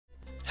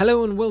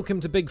Hello and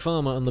welcome to Big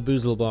Pharma on the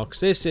BoozleBox.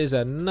 This is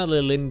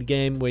another indie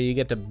game where you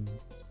get to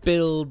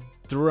build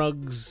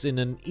drugs in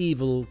an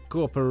evil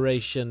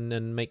corporation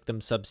and make them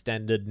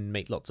substandard and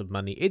make lots of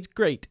money. It's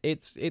great.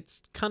 It's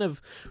kind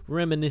of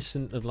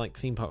reminiscent of like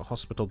Theme Park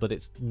Hospital, but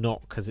it's not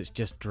because it's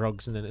just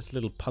drugs and then it's a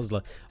little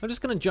puzzler. I'm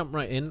just going to jump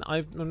right in.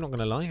 I'm not going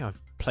to lie. I've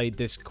played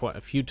this quite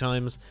a few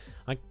times.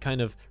 I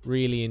kind of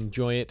really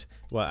enjoy it.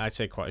 Well, I'd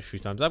say quite a few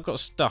times. I've got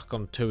stuck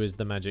on 2 is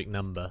the magic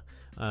number.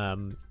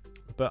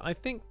 But I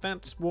think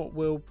that's what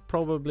we'll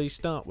probably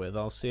start with.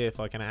 I'll see if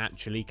I can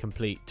actually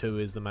complete 2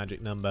 is the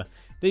magic number.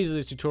 These are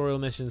the tutorial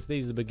missions,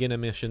 these are the beginner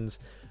missions.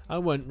 I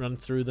won't run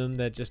through them,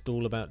 they're just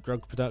all about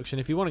drug production.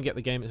 If you want to get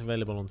the game, it's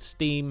available on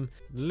Steam.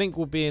 The link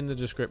will be in the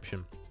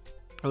description.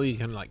 Or you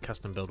can like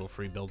custom build or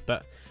free build.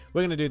 But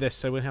we're going to do this,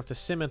 so we'll have to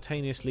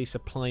simultaneously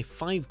supply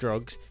 5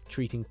 drugs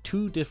treating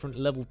 2 different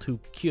level 2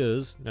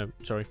 cures. No,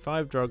 sorry,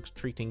 5 drugs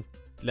treating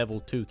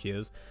level 2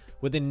 cures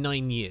within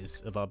 9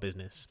 years of our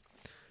business.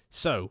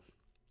 So,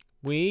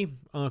 we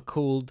are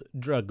called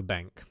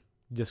DrugBank,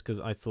 just because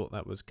I thought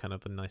that was kind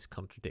of a nice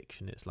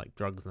contradiction. It's like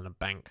drugs and a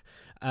bank.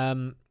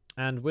 And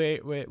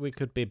we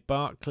could be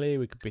Barkley,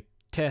 we could be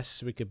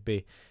Tess, we could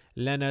be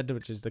Leonard,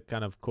 which is the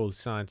kind of cool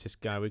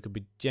scientist guy. We could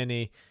be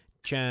Jenny,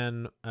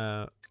 Chan,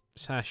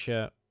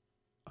 Sasha,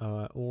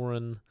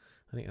 Oren,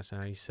 I think that's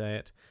how you say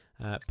it,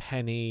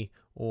 Penny,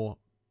 or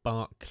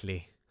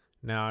Barkley.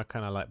 Now, I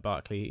kind of like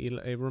Barkley.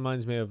 It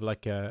reminds me of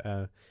like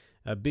a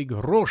big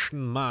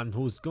Russian man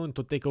who's going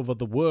to take over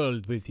the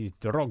world with his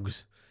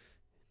drugs.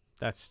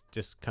 That's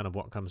just kind of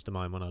what comes to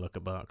mind when I look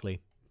at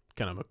Barkley.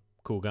 Kind of a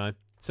cool guy.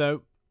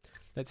 So,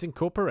 let's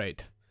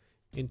incorporate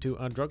into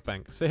our drug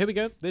bank. So here we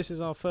go. This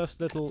is our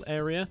first little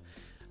area.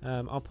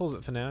 I'll pause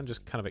it for now and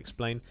just kind of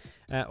explain.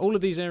 All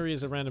of these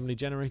areas are randomly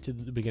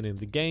generated at the beginning of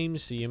the game,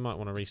 so you might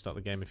want to restart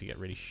the game if you get a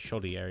really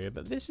shoddy area,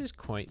 but this is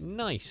quite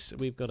nice.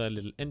 We've got a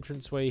little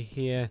entranceway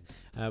here,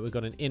 we've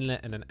got an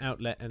inlet and an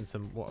outlet and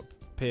some what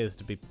appears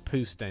to be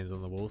poo stains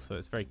on the wall, so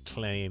it's a very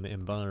clean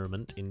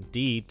environment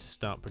indeed to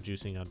start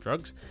producing our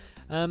drugs.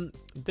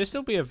 This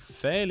will be a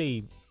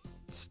fairly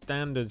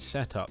standard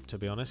setup, to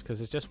be honest,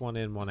 because it's just 1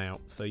 in, 1 out.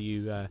 So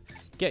you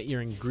get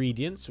your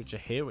ingredients, which are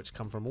here, which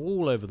come from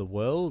all over the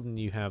world, and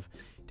you have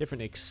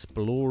different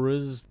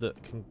explorers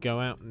that can go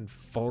out and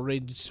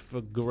forage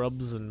for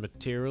grubs and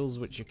materials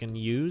which you can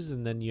use,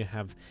 and then you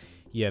have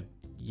your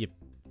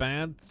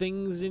bad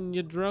things in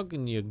your drug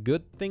and your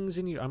good things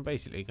in your... I'm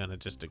basically going to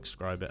just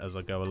describe it as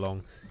I go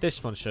along.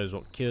 This one shows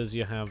what cures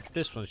you have,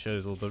 this one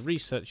shows all the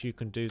research you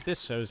can do,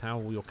 this shows how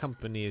your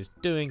company is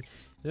doing.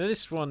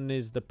 This one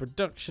is the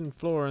production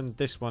floor, and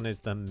this one is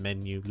the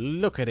menu.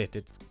 Look at it,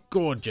 it's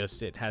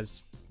gorgeous. It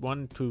has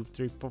 1, 2,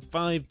 3, 4,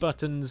 5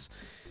 buttons.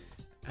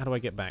 How do I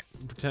get back?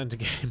 Return to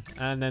game.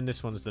 And then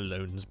this one's the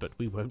loans, but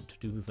we won't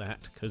do that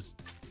because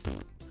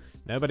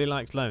nobody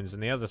likes loans.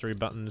 And the other 3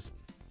 buttons,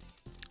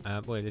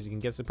 well, as you can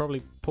guess, they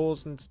probably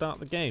pause and start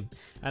the game.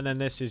 And then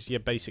this is your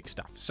basic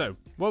stuff. So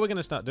what we're going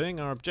to start doing,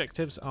 our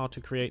objectives are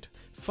to create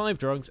 5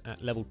 drugs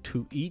at level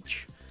 2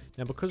 each.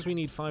 Now, because we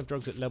need 5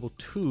 drugs at level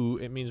 2,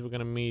 it means we're going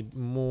to need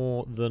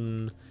more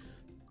than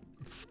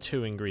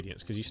 2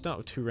 ingredients. Because you start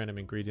with 2 random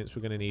ingredients,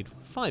 we're going to need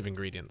 5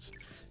 ingredients.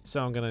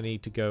 So I'm going to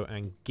need to go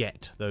and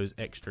get those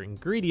extra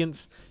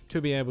ingredients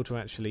to be able to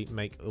actually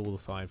make all the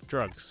 5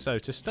 drugs. So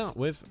to start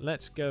with,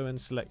 let's go and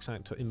select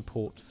something to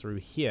import through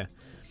here.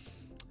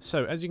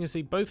 So, as you can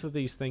see, both of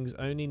these things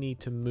only need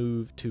to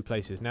move 2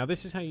 places. Now,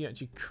 this is how you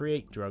actually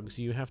create drugs.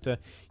 You have to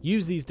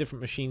use these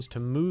different machines to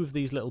move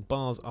these little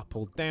bars up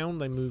or down.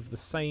 They move the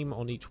same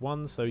on each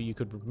one, so you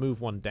could move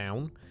one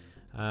down,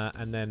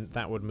 and then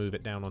that would move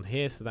it down on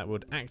here. So that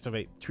would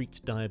activate treats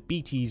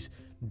diabetes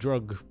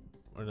drug,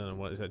 I don't know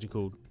what it's actually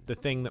called, the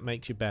thing that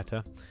makes you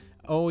better.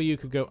 Or you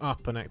could go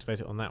up and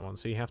activate it on that one.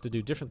 So you have to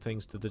do different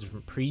things to the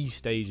different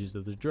pre-stages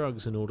of the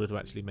drugs in order to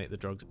actually make the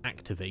drugs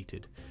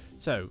activated.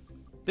 So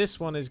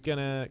this one is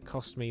gonna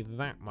cost me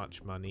that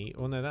much money.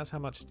 Oh no, that's how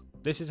much.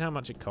 This is how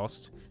much it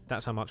costs.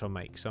 That's how much I'll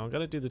make. So I'm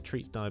gonna do the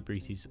treats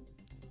diabetes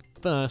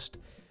first,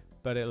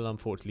 but it'll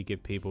unfortunately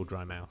give people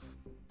dry mouth.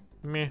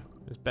 Meh,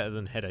 it's better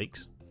than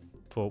headaches.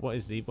 For what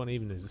is the one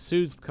even is? A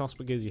soothed cost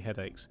but gives you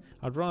headaches.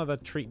 I'd rather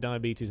treat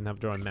diabetes and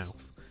have dry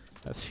mouth.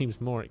 That seems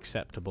more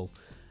acceptable.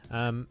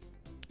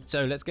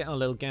 So let's get our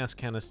little gas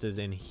canisters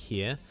in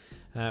here.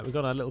 We've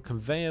got our little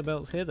conveyor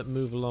belts here that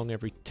move along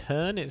every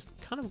turn. It's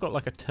kind of got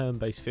like a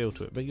turn-based feel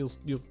to it, but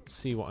you'll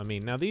see what I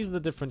mean. Now, these are the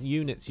different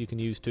units you can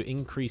use to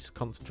increase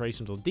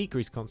concentrations or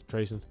decrease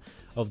concentrations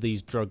of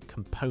these drug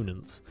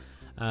components.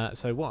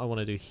 So what I want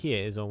to do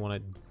here is I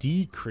want to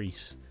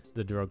decrease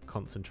the drug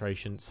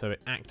concentration so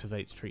it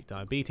activates treat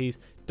diabetes.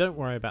 Don't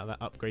worry about that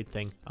upgrade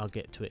thing. I'll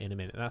get to it in a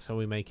minute. That's how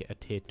we make it a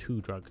tier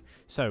 2 drug.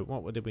 So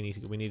what did we need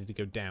to do? We needed to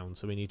go down.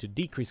 So we need to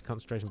decrease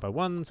concentration by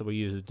 1. So we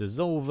use a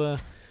dissolver.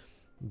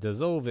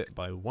 Dissolve it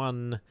by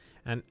 1,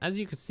 and as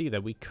you can see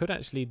there, we could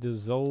actually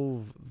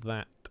dissolve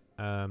that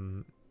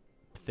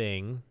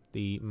thing,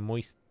 the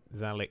moist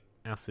xalic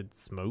acid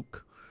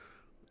smoke,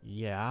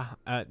 Yeah,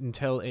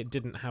 until it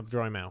didn't have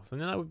dry mouth.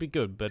 And that would be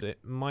good, but it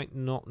might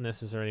not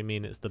necessarily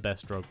mean it's the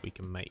best drug we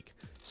can make.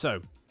 So,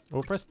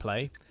 we'll press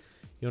play.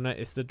 You'll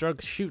notice the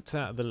drug shoots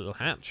out of the little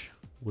hatch,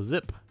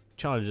 zip,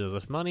 charges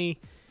us money,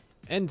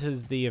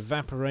 enters the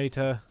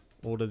evaporator,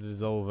 or the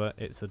dissolver,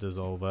 it's a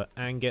dissolver,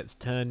 and gets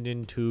turned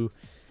into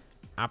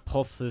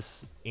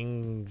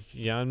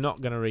yeah, I'm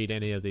not going to read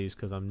any of these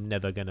because I'm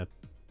never going to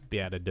be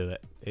able to do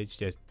it. It's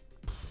just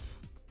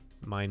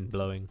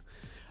mind-blowing.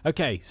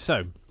 Okay,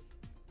 so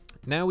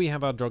now we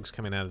have our drugs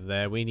coming out of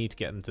there. We need to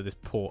get them to this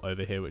port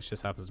over here, which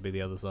just happens to be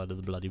the other side of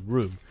the bloody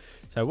room.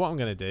 So what I'm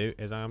going to do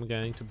is I'm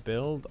going to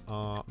build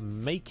our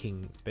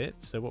making bit.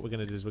 So what we're going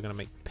to do is we're going to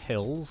make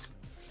pills.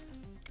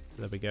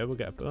 So there we go. We'll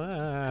get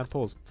a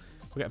pause.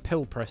 We'll get a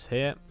pill press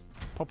here.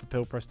 Pop a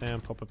pill press down,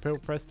 pop a pill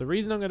press. The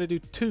reason I'm going to do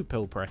 2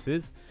 pill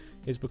presses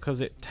is because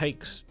it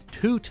takes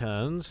 2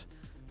 turns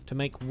to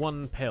make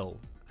 1 pill.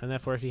 And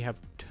therefore, if you have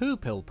 2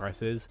 pill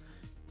presses,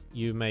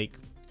 you make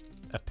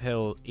a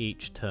pill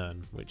each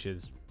turn, which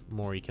is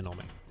more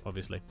economic,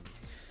 obviously.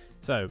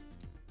 So,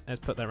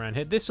 let's put that around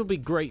here. This will be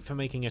great for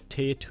making a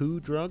tier 2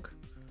 drug,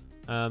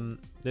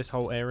 this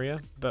whole area.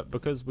 But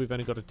because we've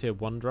only got a tier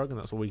 1 drug, and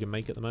that's all we can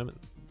make at the moment,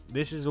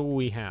 this is all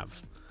we have.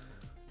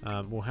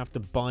 We'll have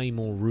to buy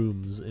more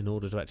rooms in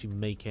order to actually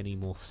make any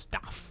more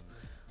stuff.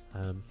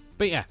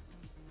 But yeah,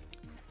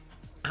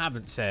 I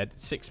haven't said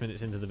 6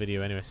 minutes into the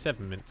video anyway,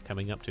 7 minutes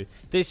coming up to.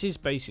 This is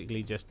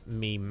basically just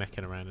me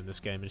mecking around in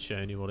this game and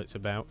showing you what it's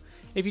about.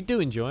 If you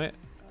do enjoy it,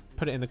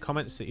 put it in the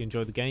comments that you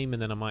enjoy the game,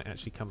 and then I might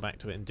actually come back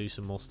to it and do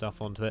some more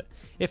stuff onto it.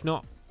 If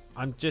not,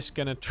 I'm just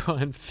going to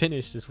try and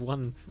finish this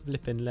one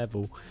flipping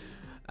level.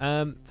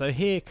 So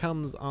here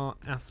comes our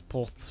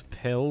Asporth's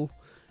pill.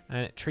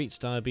 And it treats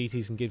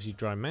diabetes and gives you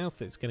dry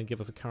mouth. It's going to give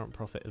us a current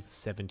profit of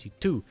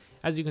 72.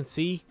 As you can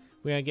see,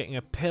 we are getting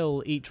a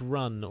pill each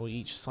run or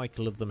each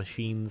cycle of the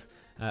machines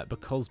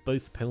because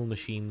both pill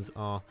machines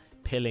are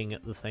pilling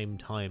at the same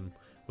time,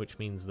 which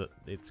means that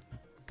it's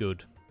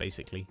good,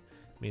 basically.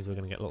 It means we're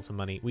going to get lots of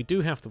money. We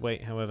do have to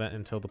wait, however,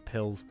 until the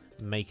pills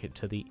make it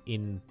to the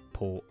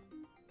import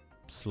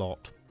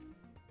slot,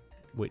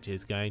 which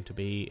is going to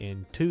be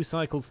in 2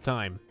 cycles'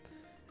 time.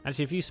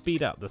 Actually, if you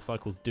speed up, the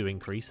cycles do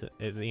increase.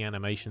 The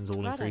animations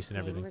all increase and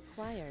everything.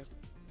 Required.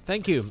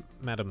 Thank you,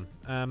 madam.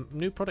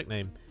 New product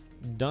name.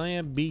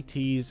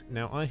 Diabetes.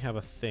 Now, I have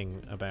a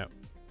thing about...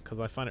 because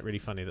I find it really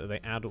funny that they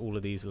add all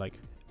of these, like,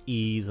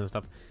 E's and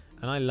stuff.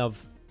 And I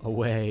love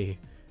away.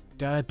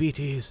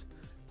 Diabetes.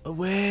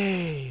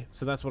 Away.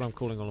 So that's what I'm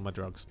calling all of my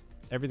drugs.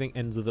 Everything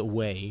ends with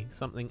away.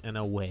 Something and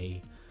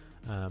away.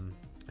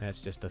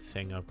 That's just a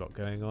thing I've got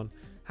going on.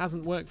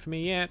 Hasn't worked for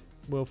me yet.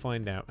 We'll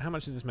find out. How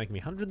much does this make me?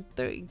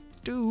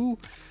 132.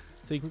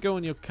 So you can go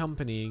on your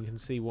company and you can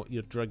see what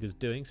your drug is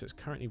doing. So it's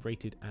currently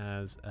rated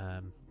as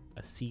a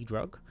C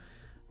drug.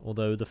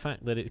 Although the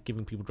fact that it's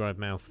giving people dry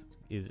mouth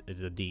is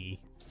a D.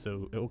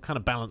 So it will kind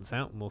of balance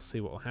out and we'll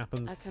see what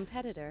happens. A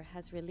competitor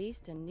has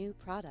released a new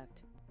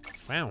product.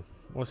 Wow.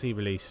 What's he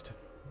released?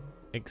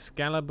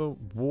 Excalibur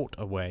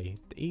Waterway.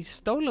 He's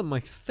stolen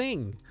my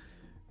thing.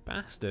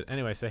 Bastard.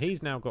 Anyway, so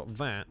he's now got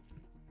that.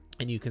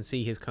 And you can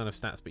see his kind of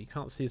stats, but you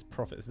can't see his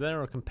profits.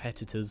 There are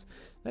competitors.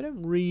 They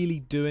don't really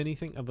do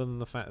anything other than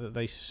the fact that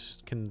they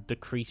can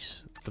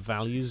decrease the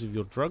values of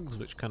your drugs,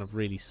 which kind of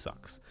really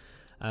sucks.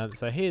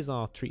 So here's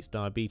our treats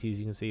diabetes.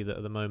 You can see that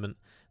at the moment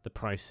the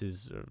price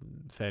is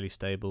fairly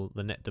stable.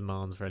 The net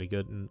demand's fairly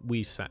good, and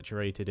we've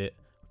saturated it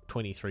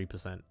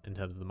 23% in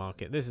terms of the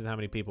market. This is how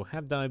many people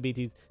have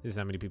diabetes. This is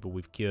how many people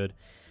we've cured,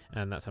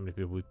 and that's how many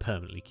people we've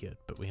permanently cured.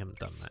 But we haven't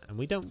done that, and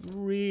we don't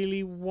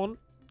really want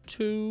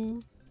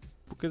to,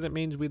 because it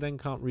means we then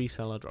can't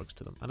resell our drugs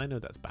to them. And I know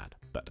that's bad,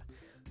 but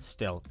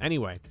still.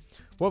 Anyway,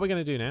 what we're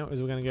going to do now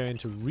is we're going to go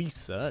into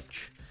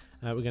research.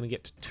 We're going to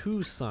get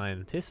 2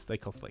 scientists. They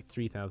cost like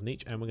 3,000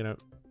 each, and we're going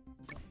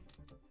to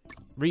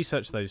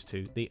research those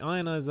 2, the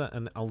ionizer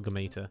and the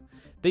amalgamator.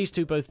 These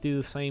 2 both do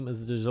the same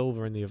as the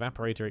dissolver and the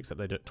evaporator, except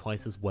they do it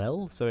twice as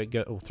well. So it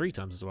goes, or 3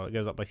 times as well. It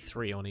goes up by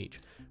 3 on each.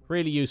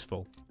 Really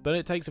useful, but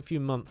it takes a few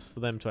months for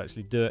them to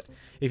actually do it.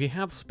 If you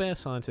have spare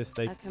scientists,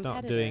 they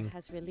start doing.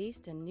 Has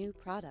released a new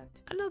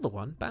product. Another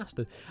one,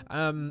 bastard.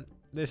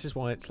 This is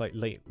why it's like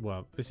late.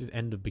 Well, this is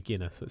end of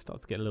beginner, so it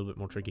starts to get a little bit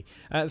more tricky.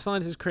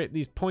 Scientists create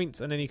these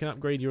points, and then you can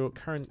upgrade your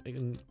current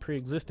and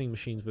pre-existing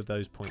machines with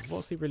those points.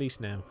 What's he released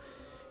now?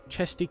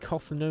 Chesty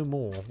cough no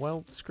more.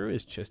 Well, screw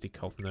his chesty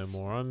cough no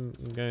more. I'm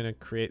going to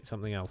create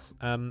something else.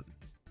 And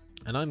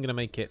I'm going to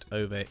make it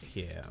over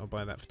here. I'll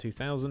buy that for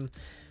 2,000.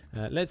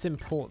 Let's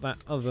import that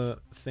other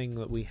thing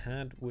that we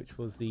had, which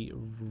was the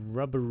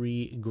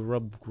rubbery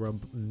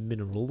grub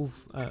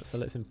minerals. So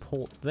let's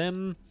import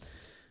them.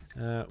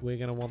 We're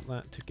going to want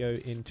that to go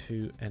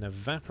into an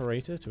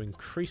evaporator to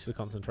increase the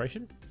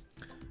concentration.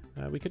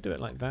 We could do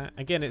it like that.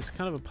 Again, it's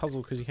kind of a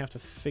puzzle because you have to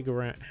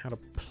figure out how to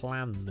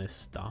plan this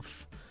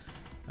stuff.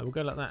 We'll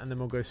go like that, and then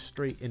we'll go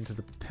straight into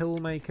the pill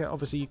maker.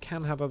 Obviously, you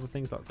can have other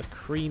things like the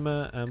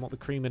creamer, and what the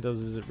creamer does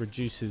is it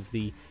reduces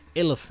the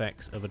ill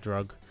effects of a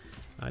drug.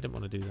 I didn't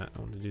want to do that. I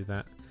want to do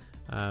that.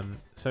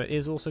 So it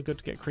is also good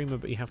to get creamer,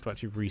 but you have to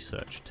actually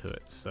research to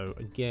it. So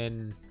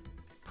again,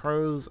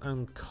 pros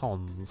and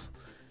cons.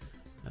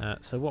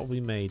 So what we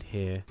made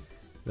here,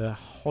 the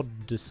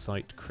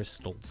hodocite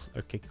crystals.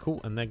 Okay,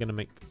 cool. And they're going to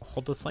make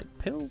hodocite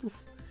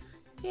pills?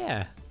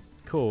 Yeah,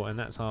 cool. And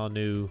that's our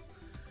new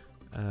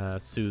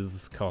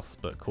soothes costs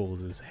but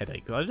causes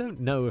headaches. I don't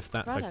know if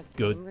that's a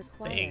good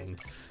thing.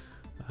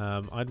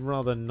 I'd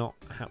rather not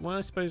have... Well,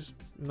 I suppose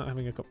not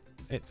having a cough...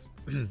 It's...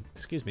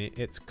 excuse me.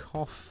 It's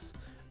coughs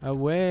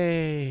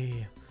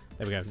away.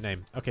 There we go.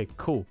 Name. Okay,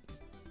 cool.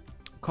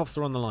 Coughs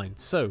are on the line.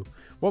 So,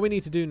 what we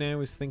need to do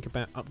now is think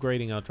about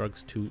upgrading our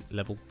drugs to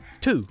level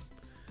 2.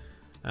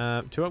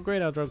 To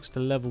upgrade our drugs to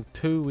level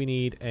 2, we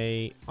need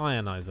a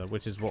ionizer,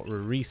 which is what we're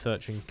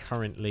researching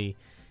currently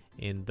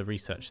in the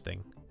research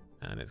thing.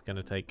 And it's going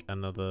to take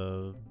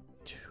another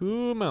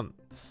 2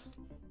 months.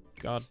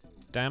 God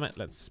damn it.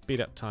 Let's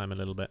speed up time a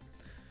little bit.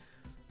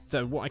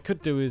 So what I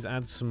could do is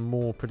add some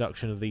more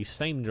production of these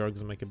same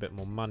drugs and make a bit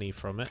more money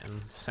from it and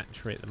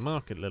saturate the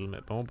market a little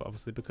bit more. But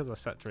obviously because I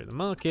saturate the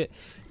market,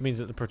 it means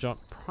that the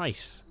product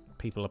price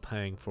people are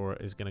paying for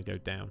it is going to go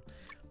down.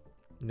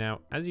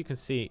 Now, as you can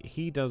see,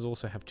 he does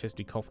also have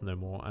chesty cough no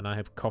more, and I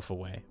have cough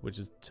away, which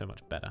is so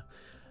much better.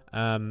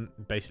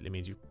 Basically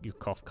means you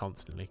cough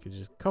constantly, because you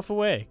just cough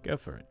away, go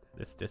for it.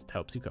 This just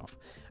helps you cough.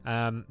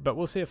 But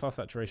we'll see if our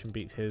saturation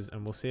beats his,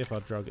 and we'll see if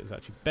our drug is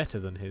actually better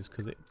than his,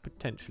 because it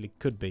potentially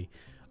could be.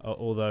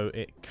 Although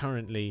it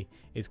currently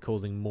is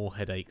causing more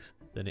headaches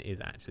than it is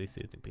actually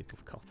soothing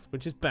people's coughs,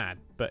 which is bad.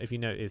 But if you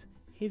notice,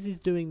 his is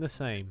doing the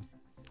same.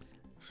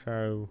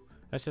 So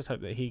let's just hope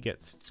that he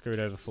gets screwed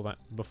over for that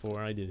before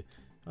I do.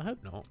 I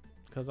hope not,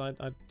 because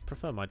I'd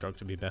prefer my drug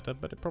to be better,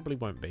 but it probably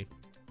won't be.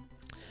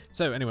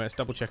 So anyway, let's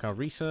double check our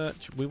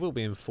research. We will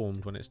be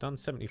informed when it's done.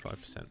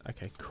 75%.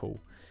 Okay, cool.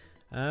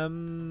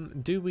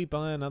 Do we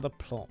buy another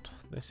plot?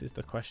 This is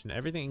the question.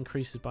 Everything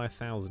increases by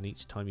 1,000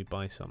 each time you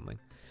buy something.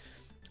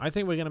 I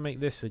think we're going to make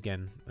this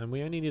again, and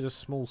we only need a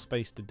small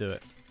space to do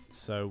it.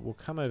 So we'll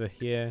come over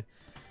here,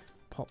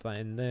 pop that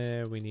in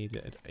there. We need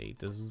a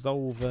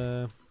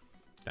dissolver.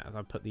 That's,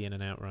 I put the in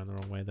and out around the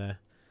wrong way there.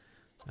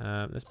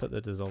 Let's put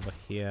the dissolver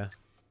here,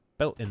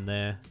 belt in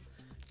there,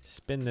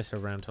 spin this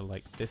around to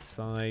like this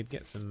side,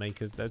 get some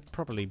makers. There's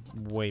probably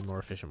way more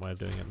efficient way of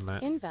doing it than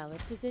that. Invalid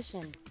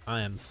position.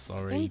 I am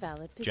sorry,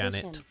 Invalid position.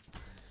 Janet.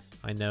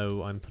 I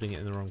know I'm putting it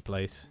in the wrong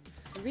place.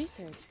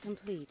 Research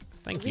complete.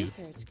 Thank you.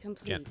 Research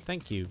complete.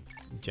 Thank you,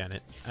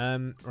 Janet.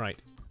 Right,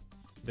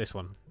 this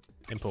one.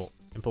 Import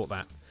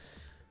that.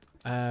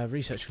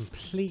 Research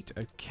complete.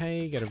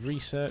 Okay, get a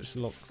research.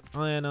 Unlocked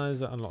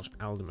ionizer. Unlocked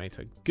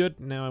algamator. Good.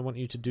 Now I want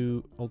you to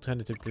do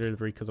alternative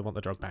delivery because I want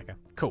the drug packer.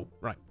 Cool.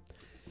 Right.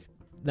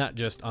 That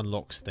just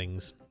unlocks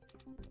things.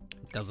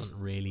 Doesn't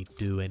really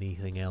do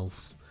anything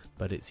else,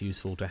 but it's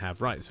useful to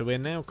have. Right. So we're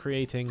now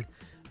creating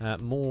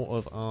more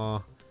of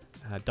our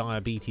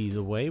diabetes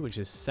away, which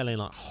is selling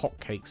like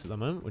hotcakes at the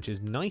moment, which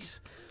is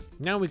nice.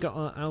 Now we've got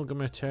our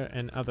algometer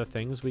and other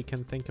things. We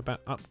can think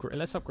about upgrade.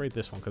 Let's upgrade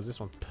this one because this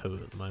one's poo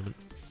at the moment.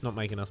 It's not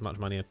making us much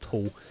money at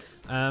all.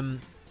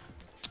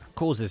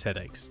 Causes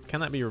headaches. Can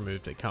that be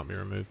removed? It can't be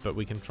removed, but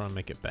we can try and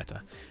make it better.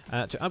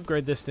 To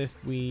upgrade this list,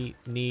 we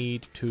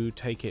need to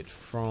take it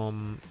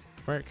from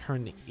where it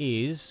currently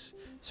is.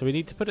 So we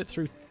need to put it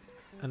through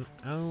an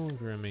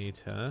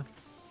algometer,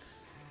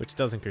 which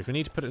does increase. We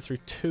need to put it through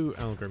 2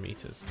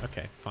 algometers.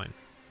 Okay, fine.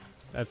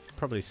 I'm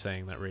probably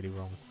saying that really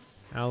wrong.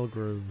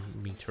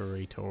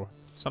 Algometer,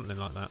 something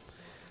like that.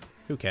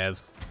 Who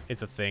cares?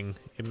 It's a thing.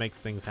 It makes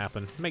things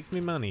happen. It makes me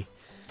money.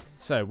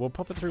 So we'll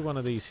pop it through one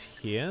of these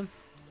here.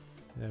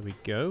 There we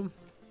go.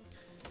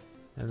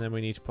 And then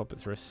we need to pop it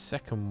through a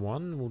second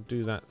one. We'll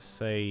do that,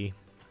 say,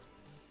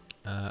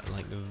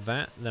 like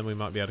that. Then we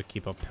might be able to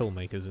keep our pill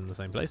makers in the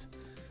same place.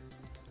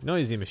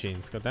 Noisy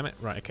machines, god damn it.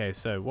 Right, okay,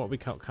 so what we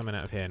got coming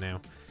out of here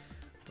now?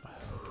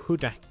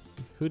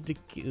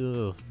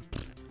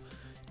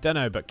 Don't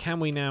know, but can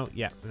we now?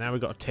 Yeah, now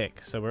we've got a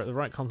tick. So we're at the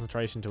right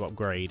concentration to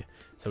upgrade.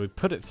 So we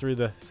put it through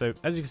the... So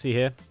as you can see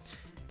here,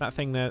 that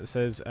thing there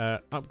says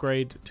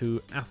upgrade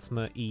to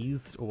asthma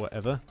ease or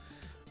whatever.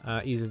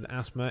 Eases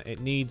asthma. It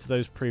needs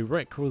those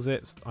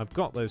prerequisites. I've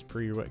got those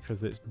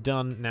prerequisites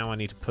done. Now I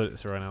need to put it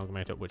through an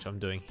algometer, which I'm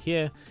doing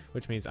here,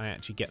 which means I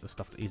actually get the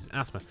stuff that eases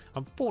asthma.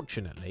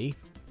 Unfortunately,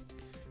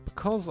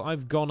 because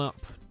I've gone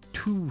up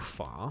too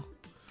far,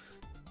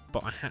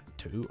 but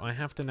I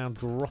have to now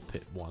drop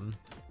it one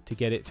to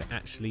get it to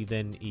actually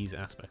then ease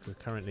asthma, because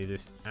currently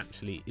this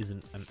actually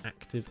isn't an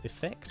active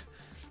effect.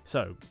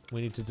 So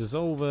we need to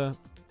dissolver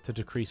to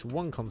decrease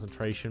 1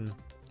 concentration,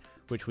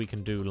 which we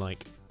can do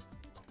like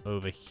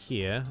over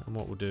here. And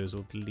what we'll do is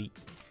we'll delete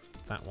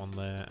that one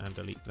there and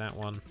delete that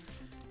one.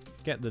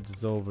 Get the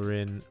dissolver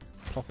in,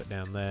 plop it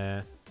down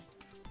there,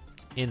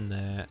 in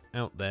there,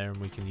 out there, and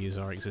we can use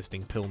our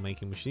existing pill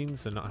making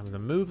machines, so not having to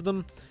move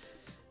them.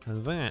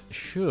 And that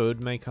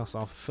should make us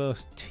our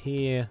first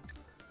tier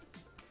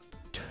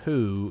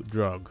 2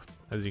 drug.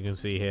 As you can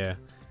see here,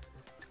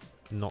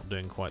 not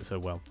doing quite so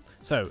well.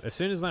 So as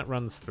soon as that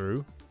runs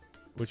through,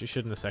 which it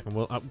should in a second,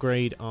 we'll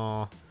upgrade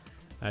our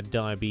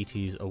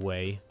diabetes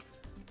away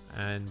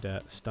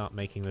and start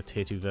making the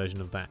tier 2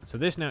 version of that. So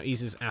this now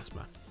eases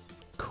asthma.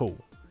 Cool.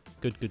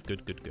 Good, good,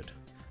 good, good, good.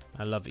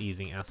 I love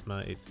easing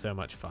asthma. It's so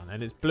much fun.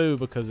 And it's blue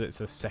because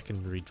it's a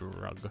secondary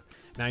drug.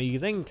 Now you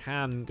then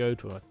can go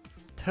to a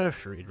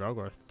tertiary drug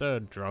or a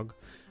third drug,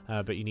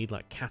 but you need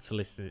like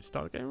catalysts, and it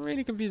starts getting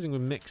really confusing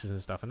with mixes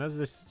and stuff. And as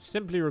this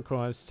simply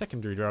requires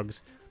secondary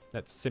drugs,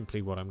 that's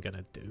simply what I'm going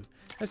to do.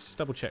 Let's just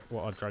double check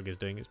what our drug is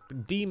doing. It's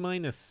D-.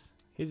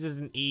 His is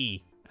an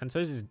E. And so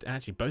is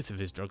actually both of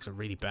his drugs are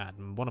really bad.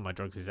 And one of my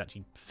drugs is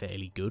actually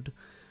fairly good.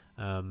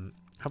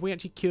 Have we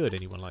actually cured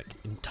anyone like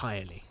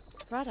entirely?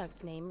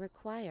 Product name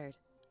required.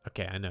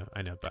 Okay, I know,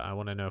 but I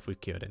want to know if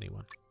we've cured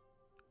anyone.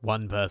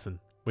 One person.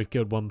 We've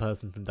killed one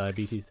person from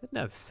diabetes.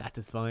 That's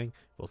satisfying.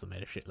 We've also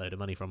made a shitload of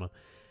money from her.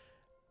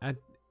 And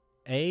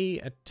a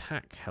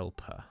attack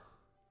helper.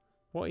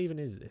 What even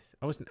is this?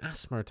 Oh, it's an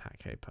asthma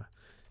attack helper.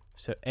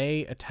 So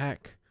a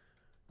attack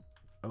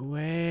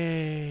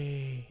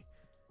away.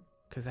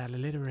 Because that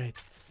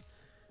alliterates.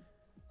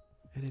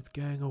 And it's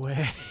going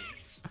away.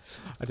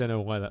 I don't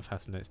know why that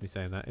fascinates me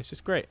saying that. It's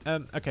just great.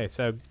 Okay,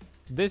 so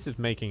this is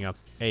making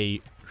us a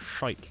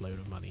shite load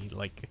of money.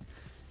 Like,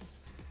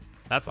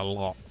 that's a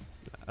lot.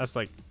 That's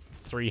like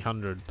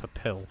 300 per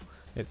pill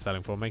it's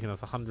selling for, making us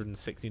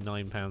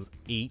 £169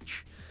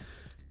 each.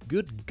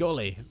 Good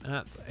golly,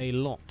 that's a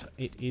lot.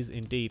 It is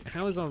indeed.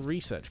 How is our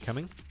research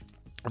coming?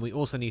 And we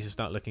also need to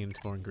start looking into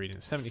more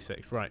ingredients.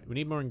 76, right, we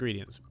need more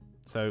ingredients.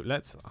 So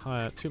let's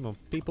hire 2 more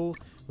people.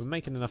 We're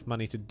making enough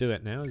money to do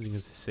it now, as you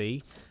can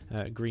see.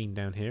 Green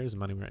down here is the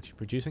money we're actually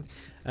producing.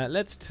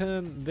 Let's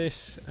turn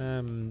this,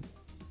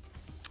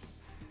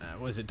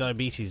 what is it,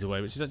 diabetes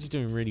away, which is actually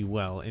doing really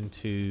well,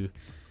 into,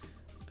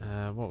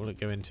 what will it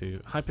go into?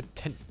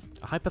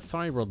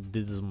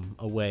 Hyperthyroidism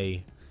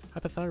away.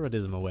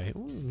 Hyperthyroidism away.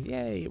 Ooh,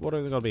 yay. What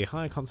have we got to be?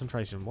 Higher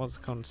concentration. What's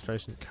the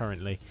concentration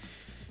currently?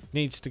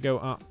 Needs to go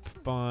up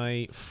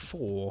by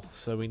 4,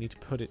 so we need to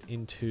put it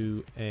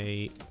into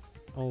a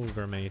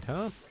conglomerate.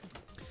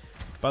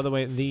 By the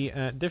way, the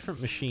different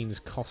machines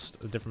cost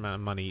a different amount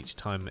of money each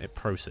time it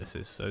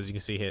processes. So as you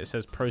can see here, it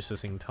says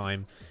processing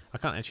time. I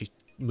can't actually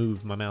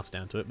move my mouse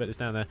down to it, but it's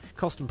down there.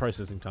 Cost and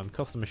processing time.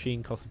 Cost of the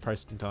machine, cost of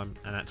processing time,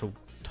 and actual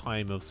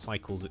time of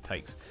cycles it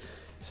takes.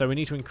 So we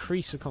need to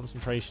increase the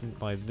concentration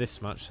by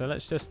this much. So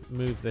let's just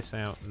move this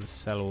out and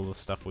sell all the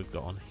stuff we've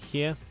got on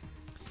here.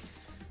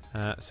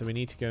 So we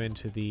need to go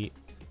into the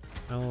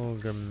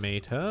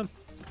conglomerate.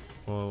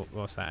 Well,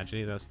 what's that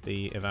actually? That's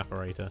the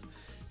evaporator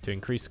to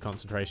increase the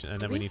concentration, and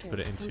then we need to put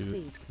it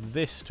into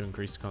this to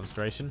increase the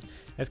concentration.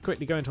 Let's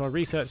quickly go into our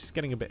research. It's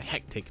getting a bit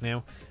hectic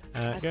now.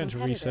 Go into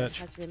research.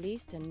 Has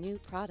released a new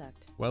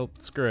product. Well,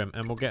 screw him,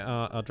 and we'll get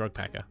our drug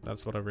packer.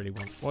 That's what I really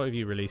want. What have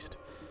you released?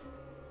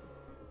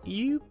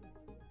 You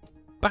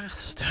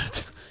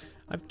bastard!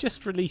 I've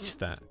just released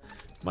that.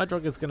 My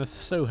drug is going to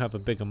so have a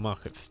bigger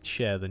market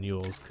share than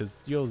yours, because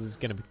yours is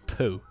going to be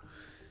poo.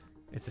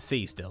 It's a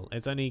C still.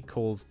 It's only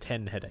caused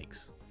 10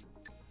 headaches.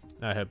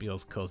 I hope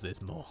yours causes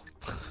more.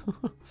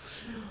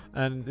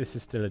 And this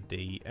is still a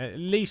D. At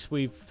least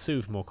we've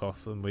soothed more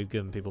costs and we've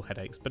given people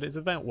headaches, but it's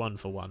about 1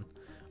 for 1.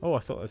 Oh, I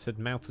thought I said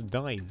mouths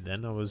died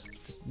then. I was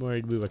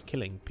worried we were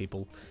killing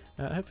people.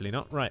 Hopefully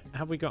not. Right,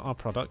 have we got our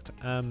product?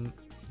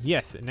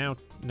 Yes, now...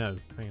 No,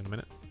 hang on a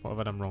minute. What have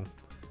I done wrong?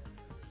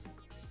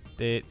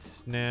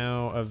 It's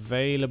now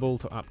available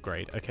to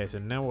upgrade. Okay, so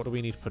now what do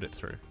we need to put it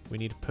through? We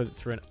need to put it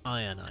through an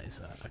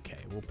ionizer. Okay,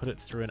 we'll put it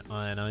through an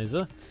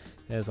ionizer.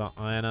 There's our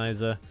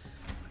ionizer.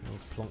 We'll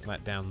plonk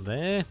that down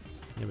there.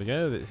 Here we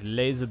go. Let's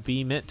laser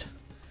beam it.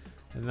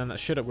 And then that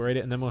should upgrade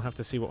it, and then we'll have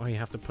to see what we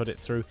have to put it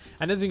through.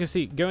 And as you can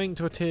see, going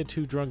to a tier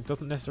 2 drug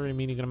doesn't necessarily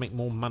mean you're going to make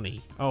more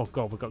money. Oh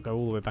god, we've got to go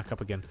all the way back up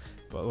again.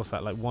 But what's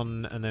that, like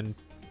 1 and then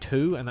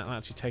 2? And that'll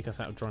actually take us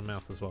out of dry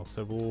mouth as well.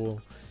 So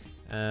we'll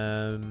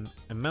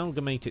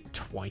amalgamate it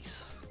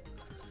twice.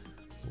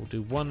 We'll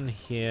do 1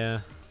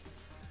 here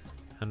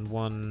and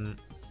 1...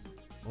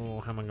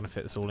 Oh, how am I going to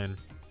fit this all in?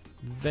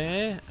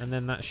 There, and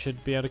then that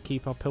should be able to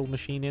keep our pill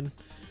machine in.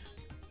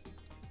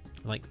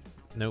 Like,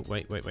 no,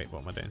 wait, what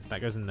am I doing?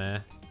 That goes in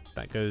there,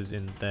 that goes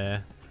in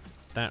there,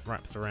 that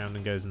wraps around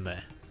and goes in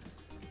there.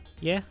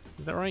 Yeah,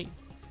 is that right?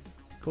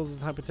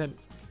 Cures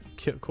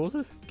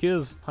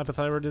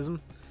hypothyroidism.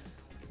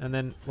 And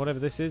then whatever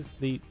this is,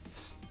 the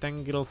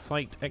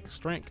stangulocyte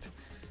extract.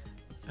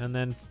 And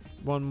then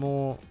 1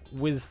 more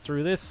whiz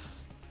through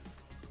this.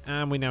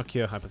 And we now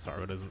cure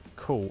hypothyroidism.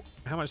 Cool.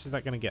 How much is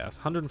that going to get us?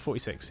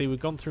 146. See, we've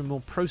gone through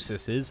more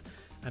processes,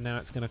 and now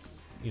it's going to,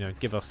 you know,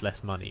 give us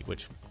less money,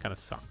 which kind of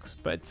sucks.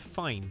 But it's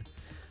fine.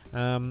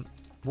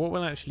 What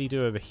we'll actually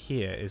do over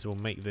here is we'll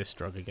make this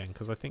drug again,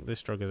 because I think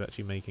this drug is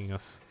actually making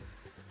us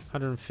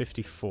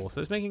 154. So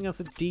it's making us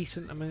a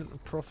decent amount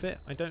of profit.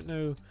 I don't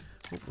know...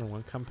 Oh, wrong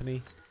one,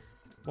 company.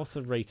 What's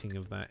the rating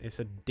of that? It's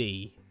a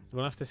D. So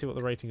we'll have to see what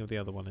the rating of the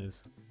other one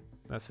is.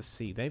 That's a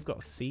C. They've got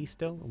a C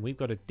still, and we've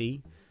got a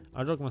D.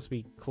 Our drug must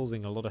be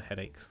causing a lot of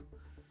headaches.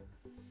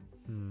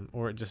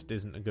 Or it just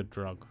isn't a good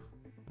drug.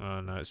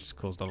 Oh no, it's just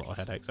caused a lot of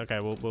headaches.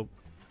 Okay, we'll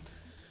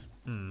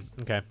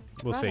Okay,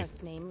 we'll see.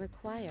 Product name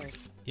required.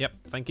 Yep,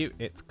 thank you.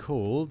 It's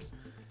called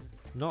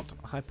not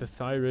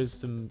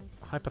hypothyroidism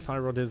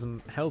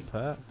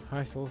helper,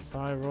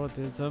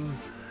 hypothyroidism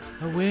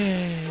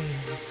away.